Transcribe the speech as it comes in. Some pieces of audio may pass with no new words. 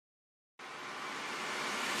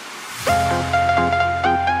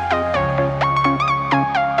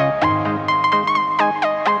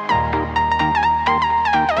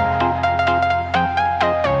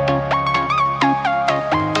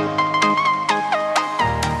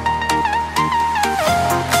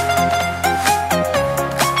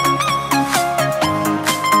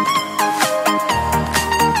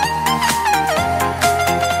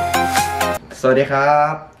ดีครั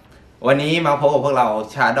บวันนี้มาพบกับพวกเรา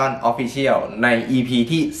ชาดอนออฟฟิเชียลใน EP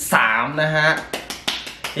ที่3นะฮะ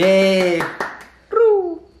เย้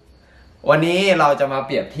วันนี้เราจะมาเ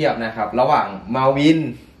ปรียบเทียบนะครับระหว่างมาวิน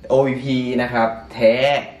OVP นะครับแท้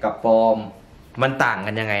กับปลอมมันต่าง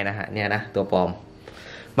กันยังไงนะฮะเนี่ยนะตัวปลอม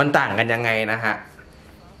มันต่างกันยังไงนะฮะ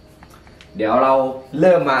เดี๋ยวเราเ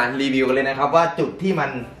ริ่มมารีวิวกันเลยนะครับว่าจุดที่มัน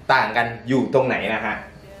ต่างกันอยู่ตรงไหนนะฮะ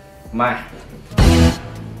มา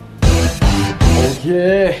โอเค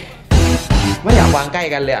ไม่อยากวางใกล้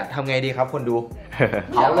กันเลยอะทำไงดีครับคนดู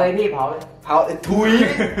เผาเลยพี่เผาเลยเผาทุย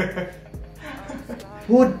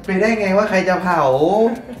พูดไปได้ไงว่าใครจะเผา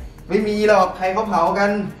ไม่มีหรอกใครเขาเผากัน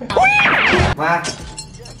มา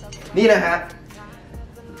นี่นะฮะ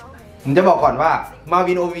ผมจะบอกก่อนว่ามา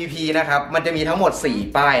วิน OVP นะครับมันจะมีทั้งหมด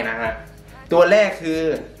4ป้ายนะฮะตัวแรกคือ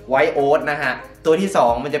ไวท์โอ๊ตนะฮะตัวที่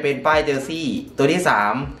2มันจะเป็นป้ายเจอร์ซี่ตัวที่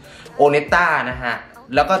3โอเนตต้านะฮะ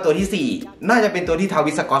แล้วก็ตัวที่4น่าจะเป็นตัวที่ทา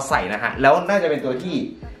วิสกอตใส่นะฮะแล้วน่าจะเป็นตัวที่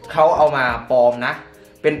เขาเอามาปลอมนะ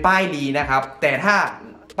เป็นป้ายลีนะครับแต่ถ้า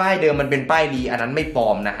ป้ายเดิมมันเป็นป้ายลีอันนั้นไม่ปลอ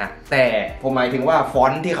มนะฮะแต่ผมหมายถึงว่าฟอ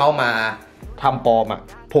นต์ที่เขามาทำปลอมอ่ะ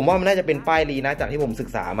ผมว่ามันน่าจะเป็นป้ายลีนะจากที่ผมศึก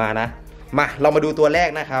ษามานะมาเรามาดูตัวแรก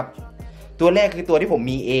นะครับตัวแรกคือตัวที่ผม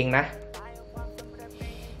มีเองนะ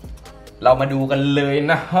เรามาดูกันเลย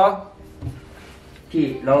นะฮะพี่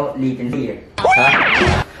แล้วรีเจนซี่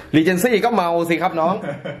รีเจนซี่ก็เมาสิครับน้อง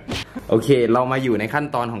โอเคเรามาอยู่ในขั้น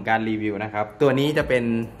ตอนของการรีวิวนะครับตัวนี้จะเป็น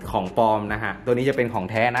ของปลอมนะฮะตัวนี้จะเป็นของ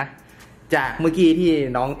แท้นะจากเมื่อกี้ที่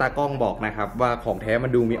น้องตากล้องบอกนะครับว่าของแท้มั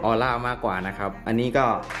นดูมีออร่ามากกว่านะครับอันนี้ก็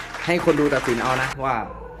ให้คนดูตัดสินเอานะว่า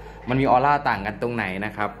มันมีออร่าต่างกันตรงไหนน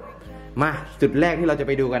ะครับมาจุดแรกที่เราจะไ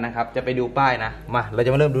ปดูกันนะครับจะไปดูป้ายนะมาเราจ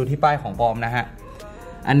ะมาเริ่มดูที่ป้ายของปลอมนะฮะ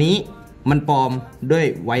อันนี้มันปลอมด้วย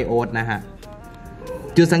ไวโอ๊ตนะฮะ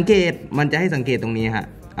จุดสังเกตมันจะให้สังเกตตรงนี้ฮะ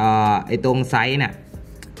ไอตรงไซส์เนี่ย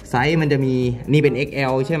ไซส์มันจะมีนี่เป็น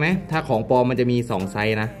XL ใช่ไหมถ้าของปลอมมันจะมี2ไซ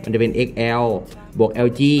ส์นะมันจะเป็น XL บวก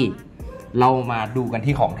LG เรามาดูกัน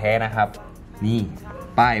ที่ของแท้นะครับนี่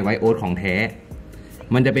ป้ายไวโอ๊ตของแท้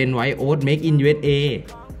มันจะเป็นไวโอ๊ต Make in USA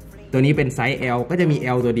ตัวนี้เป็นไซส์ L ก็จะมี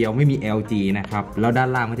L ตัวเดียวไม่มี LG นะครับแล้วด้าน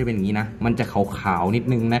ล่างมันจะเป็นอย่างนี้นะมันจะขาวๆนิด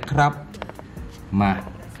นึงนะครับมา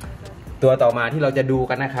ตัวต่อมาที่เราจะดู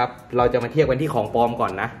กันนะครับเราจะมาเทียบกันที่ของปลอมก่อ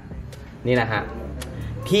นนะนี่นะฮะ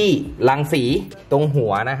ที่รังสีตรงหั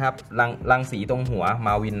วนะครับรังสีตรงหัวม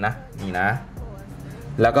าวินนะนี่นะ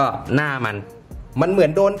แล้วก็หน้ามันเหมือ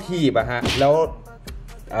นโดนถีบอะฮะแล้ว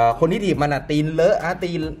คนที่ถีบมันอะตีนเลอะ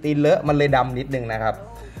ตีนเลอะมันเลยดำนิดนึงนะครับ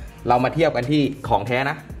เรามาเทียบกันที่ของแท้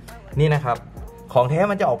นะนี่นะครับของแท้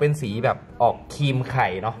มันจะออกเป็นสีแบบออกครีมไข่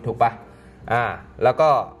เนาะถูกปะแล้วก็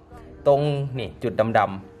ตรงนี่จุดด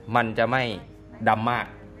ำๆมันจะไม่ดำมาก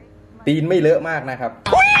ตีนไม่เลอะมากนะครับ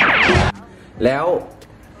แล้ว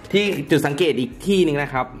ที่จุดสังเกตอีกที่หนึ่งน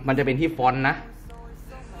ะครับมันจะเป็นที่ฟอนต์นะ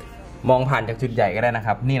มองผ่านจากจุดใหญ่ก็ได้นะค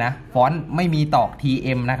รับนี่นะฟอนต์ไม่มีตอก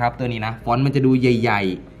TM นะครับตัวนี้นะฟอนต์มันจะดูใหญ่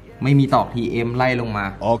ๆไม่มีตอก TM ไล่ลงมา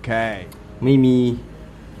โอเคไม่มี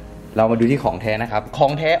เรามาดูที่ของแท้นะครับขอ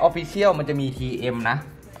งแท้ Official มันจะมี TM นะ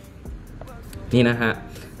นี่นะฮะ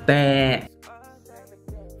แต่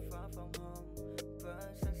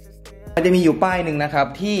มันจะมีอยู่ป้ายหนึ่งนะครับ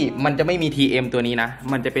ที่มันจะไม่มี TM ตัวนี้นะ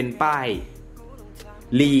มันจะเป็นป้าย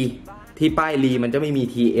ลีที่ป้ายลีมันจะไม่มี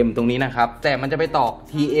TM ตรงนี้นะครับแต่มันจะไปตอก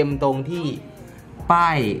TM ตรงที่ป้า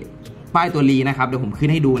ยตัวลีนะครับเดี๋ยวผมขึ้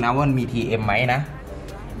นให้ดูนะว่ามันมี TM ไหมนะ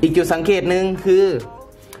อีกจุดสังเกตหนึ่งคือ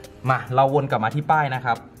มาเราวนกลับมาที่ป้ายนะค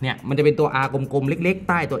รับเนี่ยมันจะเป็นตัว R กลมๆเล็กๆ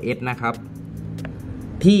ใต้ตัว S นะครับ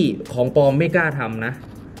ที่ของปลอมไม่กล้าทำนะ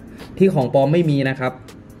ที่ของปลอมไม่มีนะครับ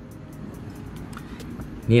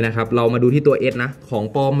นี่นะครับเรามาดูที่ตัว S นะของ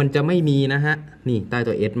ปลอมมันจะไม่มีนะฮะนี่ใต้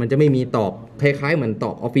ตัว S มันจะไม่มีตอกคล้ายๆเหมือนต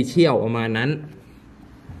อก Official ประมาณนั้น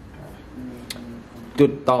จุ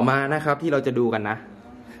ดต่อมานะครับที่เราจะดูกันนะ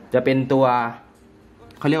จะเป็นตัว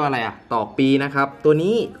เขาเรียกว่าอะไรอะตอกปีนะครับตัว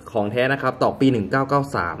นี้ของแท้นะครับตอกปี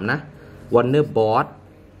1993นะ Warner Boss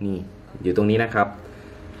นี่อยู่ตรงนี้นะครับ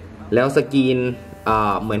แล้วสกรีน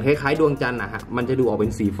เหมือนคล้ายๆดวงจันทร์นะฮะมันจะดูออกเป็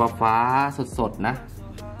นสีฟ้าๆสดๆนะ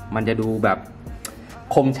มันจะดูแบบ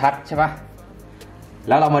คมชัดใช่ปะแ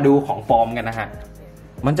ล้วเรามาดูของปลอมกันนะฮะ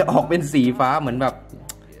มันจะออกเป็นสีฟ้าเหมือนแบบ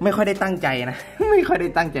ไม่ค่อยได้ตั้งใจนะ ไม่ค่อยได้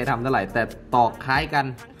ตั้งใจทำเท่าไหร่แต่ตอกคล้ายกัน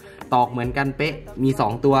ตอกเหมือนกันเป๊ะมี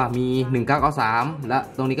2ตัวมี1993และ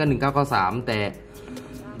ตรงนี้ก็1993แต่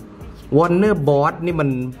Warner Boss นี่มัน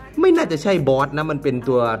ไม่น่าจะใช่บอสนะมันเป็น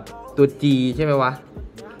ตัว G ใช่ไหมวะ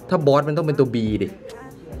ถ้าบอสมันต้องเป็นตัว B ดิ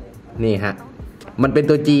นี่ฮะมันเป็น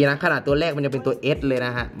ตัว G นะขนาดตัวแรกมันจะเป็นตัว S เลยน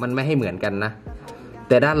ะฮะมันไม่ให้เหมือนกันนะ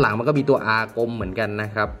แต่ด้านหลังมันก็มีตัว R กลมเหมือนกันนะ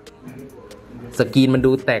ครับสกรีนมัน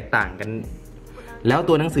ดูแตกต่างกันแล้ว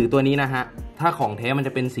ตัวหนังสือตัวนี้นะฮะถ้าของแท้มันจ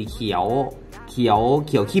ะเป็นสีเขียว เขีย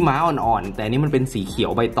วขี้ม้าอ่อนๆแต่นี่มันเป็นสีเขีย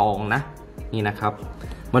วใบตองนะนี่นะครับ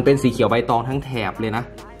มันเป็นสีเขียวใบตองทั้งแถบเลยนะ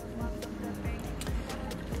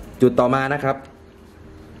จุดต่อมานะครับ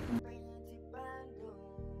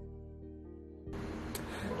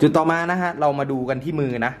จุดต่อมานะฮะเรามาดูกันที่มื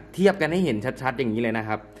อนะเทียบกันให้เห็นชัดๆอย่างนี้เลยนะค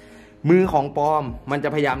รับมือของปลอมมันจะ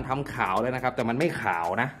พยายามทำขาวแล้วนะครับแต่มันไม่ขาว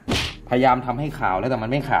นะพยายามทำให้ขาวแล้วแต่มัน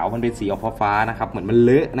ไม่ขาวมันเป็นสีออกฟ้าๆนะครับเหมือนมันเ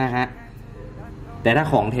ลอะนะฮะแต่ถ้า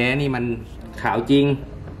ของแท้นี่มันขาวจริง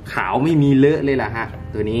ขาวไม่มีเลอะเลยล่ะฮะ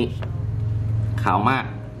ตัวนี้ขาวมาก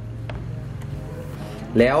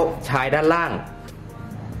แล้วชายด้านล่าง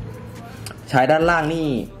นี่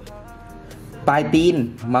ปลายตีน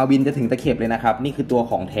มาวินจะถึงตะเข็บเลยนะครับนี่คือตัว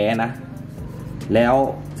ของแท้นะแล้ว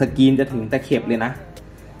สกรีนจะถึงตะเข็บเลยนะ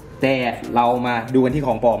แต่เรามาดูกันที่ข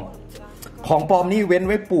องปลอมนี่เว้นไ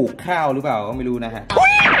ว้ปลูกข้าวหรือเปล่าก็ไม่รู้นะฮะ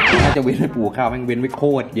น่าจะเว้นไว้ปลูกข้าวมันเว้นไว้โค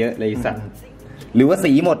ตรเยอะเลยสัตว์หรือว่า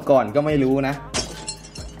สีหมดก่อนก็ไม่รู้นะ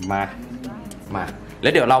มาแล้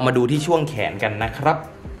วเดี๋ยวเรามาดูที่ช่วงแขนกันนะครับ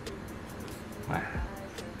มา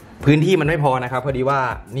พื้นที่มันไม่พอนะครับพอดีว่า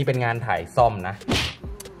นี่เป็นงานถ่ายซ่อมนะ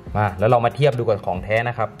มาแล้วเรามาเทียบดูกับของแท้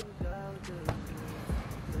นะครับ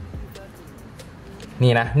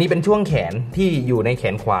นี่นะนี่เป็นช่วงแขนที่อยู่ในแข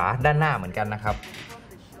นขวาด้านหน้าเหมือนกันนะครับ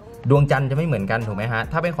ดวงจันทร์จะไม่เหมือนกันถูกไหมฮะ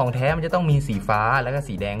ถ้าเป็นของแท้มันจะต้องมีสีฟ้าแล้วก็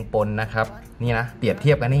สีแดงปนนะครับนี่นะเปรียบเที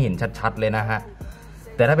ยบกันให้เห็นชัดๆเลยนะฮะ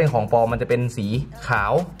แต่ถ้าเป็นของปลอมมันจะเป็นสีขา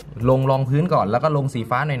วลงรองพื้นก่อนแล้วก็ลงสี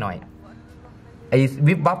ฟ้าหน่อยๆไอ้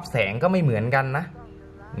วิบวับแสงก็ไม่เหมือนกันนะ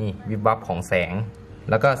นี่วิบวับของแสง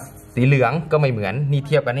แล้วก็สีเหลืองก็ไม่เหมือนนี่เ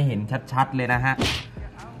ทียบกันให้เห็นชัดๆเลยนะฮะ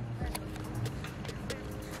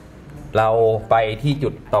เราไปที่จุ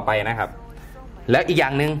ดต่อไปนะครับแล้วอีกอย่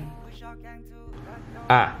างหนึ่ง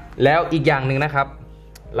นะครับ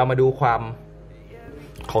เรามาดูความ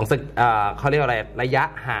ของเขาเรียกอะไรระยะ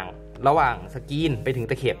ห่างระหว่างสกรีนไปถึง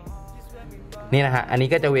ตะเข็บนี่นะฮะอันนี้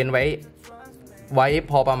ก็จะเว้นไว้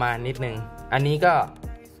พอประมาณนิดนึงอันนี้ก็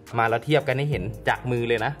มาเราเทียบกันให้เห็นจากมือ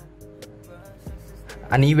เลยนะ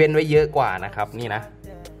อันนี้เว้นไว้เยอะกว่านะครับนี่นะ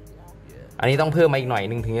อันนี้ต้องเพิ่มมาอีกหน่อย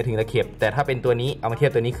นึงถึงจะถึงตะเข็บแต่ถ้าเป็นตัวนี้เอามาเทีย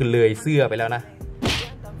บตัวนี้คือเลยเสื้อไปแล้วนะ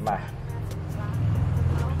มา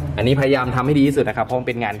อันนี้พยายามทำให้ดีที่สุดนะครับเพราะมัน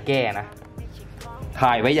เป็นงานแก้นะถ่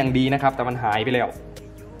ายไว้อย่างดีนะครับแต่มันหายไปแล้ว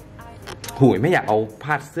หูยไม่อยากเอาพ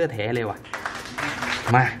าดเสื้อแท้เลยว่ะ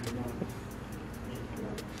มา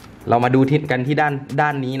เรามาดูทิศกันที่ด้า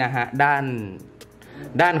นนี้นะฮะ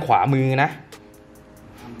ด้านขวามือนะ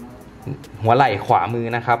หัวไหล่ขวามือ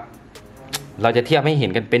นะครับเราจะเทียบให้เห็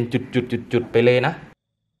นกันเป็นจุดไปเลยนะ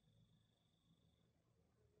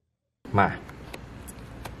มา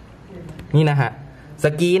นี่นะฮะส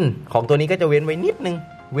กรีนของตัวนี้ก็จะเว้นไว้นิดนึง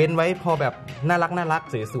เว้นไว้พอแบบน่ารัก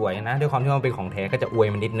สวยๆนะด้วยความที่มันเป็นของแท้ก็จะอวย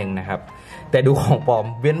มันนิดนึงนะครับแต่ดูของปลอม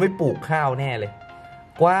เว้นไว้ปลูกข้าวแน่เลย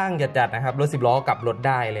กว้างจัดๆนะครับรถ10 ล้อกลับรถไ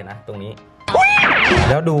ด้เลยนะตรงนี้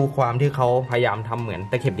แล้วดูความที่เขาพยายามทำเหมือน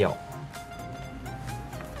ตะเข็บเดี่ยว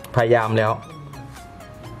พยายามแล้ว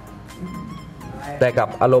แต่กับ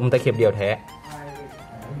อารมณ์ตะเข็บเดี่ยวแท้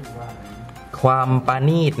ความปา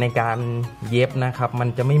ณีตในการเย็บนะครับมัน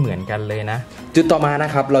จะไม่เหมือนกันเลยนะจุดต่อมาน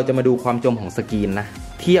ะครับเราจะมาดูความจมของสกรีนนะ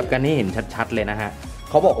เทียบกันให้เห็นชัดๆเลยนะฮะ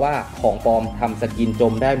เขาบอกว่าของปลอมทำสกรีนจ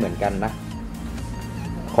มได้เหมือนกันนะ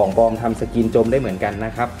ของปลอมทำสกรีนจมได้เหมือนกันน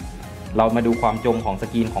ะครับเรามาดูความจมของส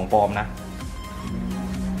กรีนของปลอมนะ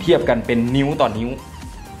เทียบกันเป็นนิ้วต่อนิ้ว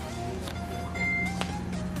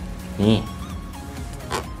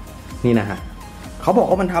นี่นะฮะเขาบอก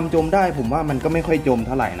ว่ามันทำจมได้ผมว่ามันก็ไม่ค่อยจมเ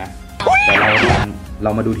ท่าไหร่นะแต่เร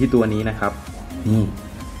ามาดูที่ตัวนี้นะครับนี่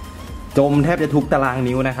จมแทบจะทุกตาราง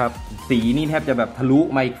นิ้วนะครับสีนี่แทบจะแบบทะลุ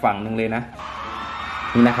มาอีกฝั่งหนึ่งเลยนะ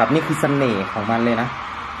นี่นะครับนี่คือเสน่ห์ของมันเลยนะ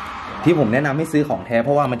ที่ผมแนะนำให้ซื้อของแท้เพ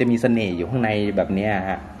ราะว่ามันจะมีเสน่ห์อยู่ข้างในแบบนี้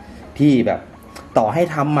ฮะที่แบบต่อให้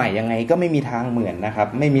ทำใหม่ยังไงก็ไม่มีทางเหมือนนะครับ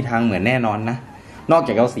ไม่มีทางเหมือนแน่นอนนะนอกจ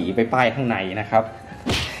ากเอาสีไปป้ายข้างในนะครับ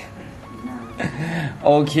โ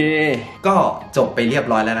อเคก็จบไปเรียบ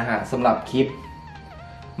ร้อยแล้วนะฮะสำหรับคลิป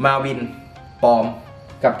มาวินปลอม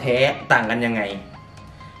กับแท้ต่างกันยังไง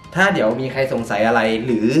ถ้าเดี๋ยวมีใครสงสัยอะไรห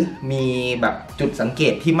รือมีแบบจุดสังเก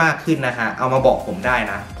ตที่มากขึ้นนะฮะเอามาบอกผมได้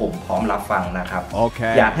นะผมพร้อมรับฟังนะครับ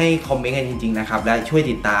okay. อยากให้คอมเมนต์กันจริงๆนะครับและช่วย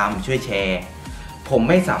ติดตามช่วยแชร์ผม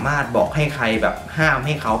ไม่สามารถบอกให้ใครแบบห้ามใ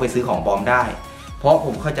ห้เขาไปซื้อของปลอมได้เพราะผ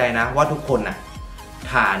มเข้าใจนะว่าทุกคนน่ะ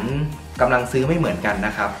ฐานกำลังซื้อไม่เหมือนกันน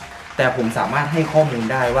ะครับแต่ผมสามารถให้ข้อมูล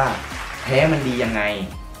ได้ว่าแท้มันดียังไง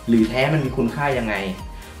หรือแท้มันมีคุณค่ายังไง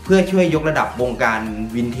เพื่อช่วยยกระดับวงการ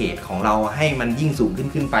วินเทจของเราให้มันยิ่งสูง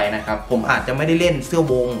ขึ้นไปนะครับผมอาจจะไม่ได้เล่นเสื้อ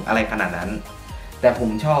วงอะไรขนาดนั้นแต่ผม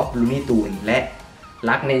ชอบลูนี่ตูนและ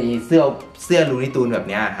รักในเสื้อลูนี่ตูนแบบ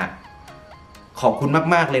นี้ฮะขอบคุณ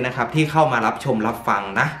มากๆเลยนะครับที่เข้ามารับชมรับฟัง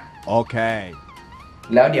นะ โอเค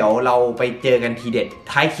แล้วเดี๋ยวเราไปเจอกันทีเด็ด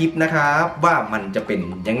ท้ายคลิปนะครับว่ามันจะเป็น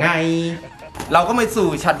ยังไงเราก็มาสู่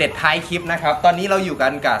ช็อตเด็ดท้ายคลิปนะครับตอนนี้เราอยู่กั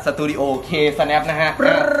นกับสตูดิโอ KSNAP นะฮะ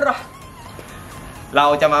เรา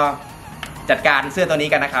จะมาจัดการเสื้อตัวนี้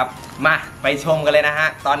กันนะครับมาไปชมกันเลยนะฮะ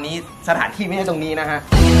ตอนนี้สถานที่ไม่ใช่ตรงนี้นะฮะ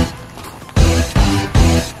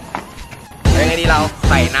ยังไงดีเรา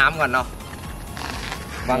ใส่น้ำก่อนเนาะ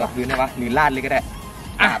วางกับพื้นได้ปะหรือลาดเลยก็ได้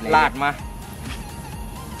ลาดมา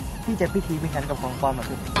พี่จะพิธีพิถันกับของปลอมอ่ะ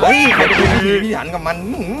พี่เฮ้ยเดี๋ยวจะพิธีพิถันกับมัน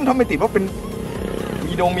ถ้าไม่ติดว่าเป็น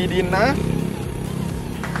มีดงมีดินนะ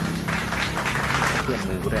เปลี่ยน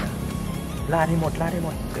มือกูด้วยนะลาดให้หมด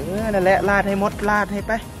นั่นแหละลาดให้หมดลาดให้ไ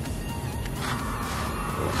ป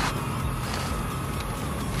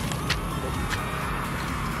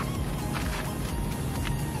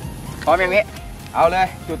พร้อมอย่างนี้เอาเลย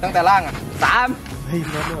จุดตั้งแต่ล่างอ่ะ3 2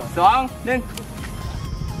 1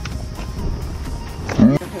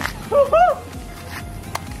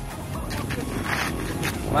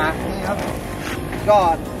มานี่ครับก็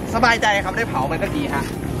สบายใจครับได้เผามันก็ดีฮะ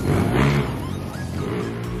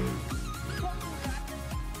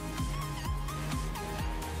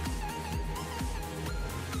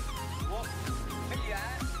ไม่เหลือ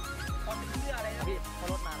ความเป็นเสื้ออะไรนะพี่พอ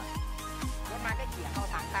รถมาก็เขี่ยเข้า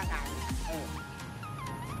ทางข้างทาง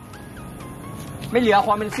ไม่เหลือค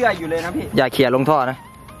วามเป็นเสื้ออยู่เลยนะพี่อย่าเขี่ยลงท่อนะ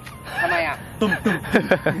ทำไมอ่ะตุ่ม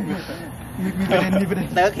มีประเด็น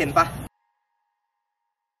เติร์กเห็นปะ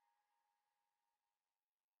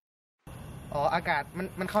อ๋ออากาศ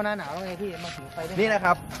มันเข้าหน้าหนาวแล้วไงพี่มาถึงไฟนี่นะค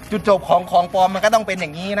รับจุดจบของปลอมมันก็ต้องเป็นอย่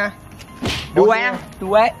างนี้นะดูไว้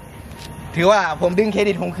ถือว่าผมดึงเคร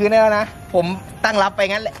ดิตผมคืนได้แล้วนะผมตั้งรับไป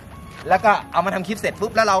งั้นแหละแล้วก็เอามาทำคลิปเสร็จปุ๊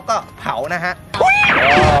บแล้วเราก็เผานะฮะ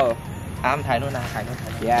ถ่ายโน่นนะ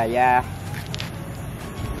อย่า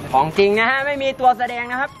ของจริงนะฮะไม่มีตัวแสดง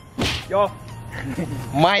นะครับโย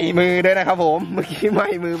ไม่มือด้วยนะครับผมเมื่อกี้ไม่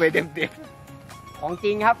มือไปเต็มของจ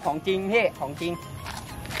ริงครับของจริงพี่ของจริง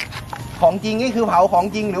นี่คือเผาของ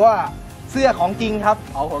จริงหรือว่าเสื้อของจริงครับ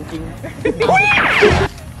เผาของจริง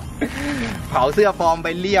เผาเสื้อปลอมไป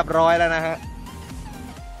เรียบร้อยแล้วนะฮะ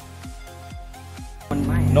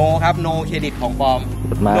โนครับโนเครดิตของปลอม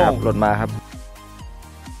หลุดมาครับ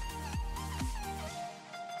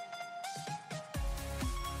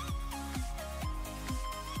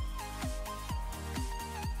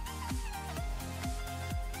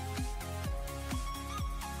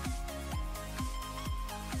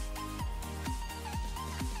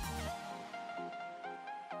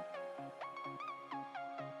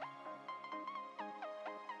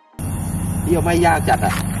เดี๋ยวไม่ยากจัดอ่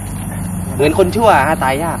ะเหมือนคนชั่วฮะตา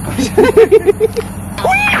ยยาก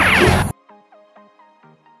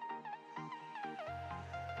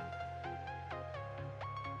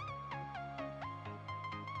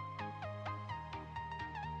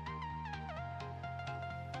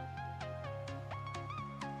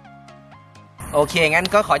โอเคงั้น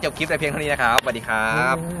ก็ขอจบคลิปแต่เพียงเท่านี้นะครับสวัสดีครั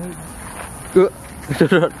บ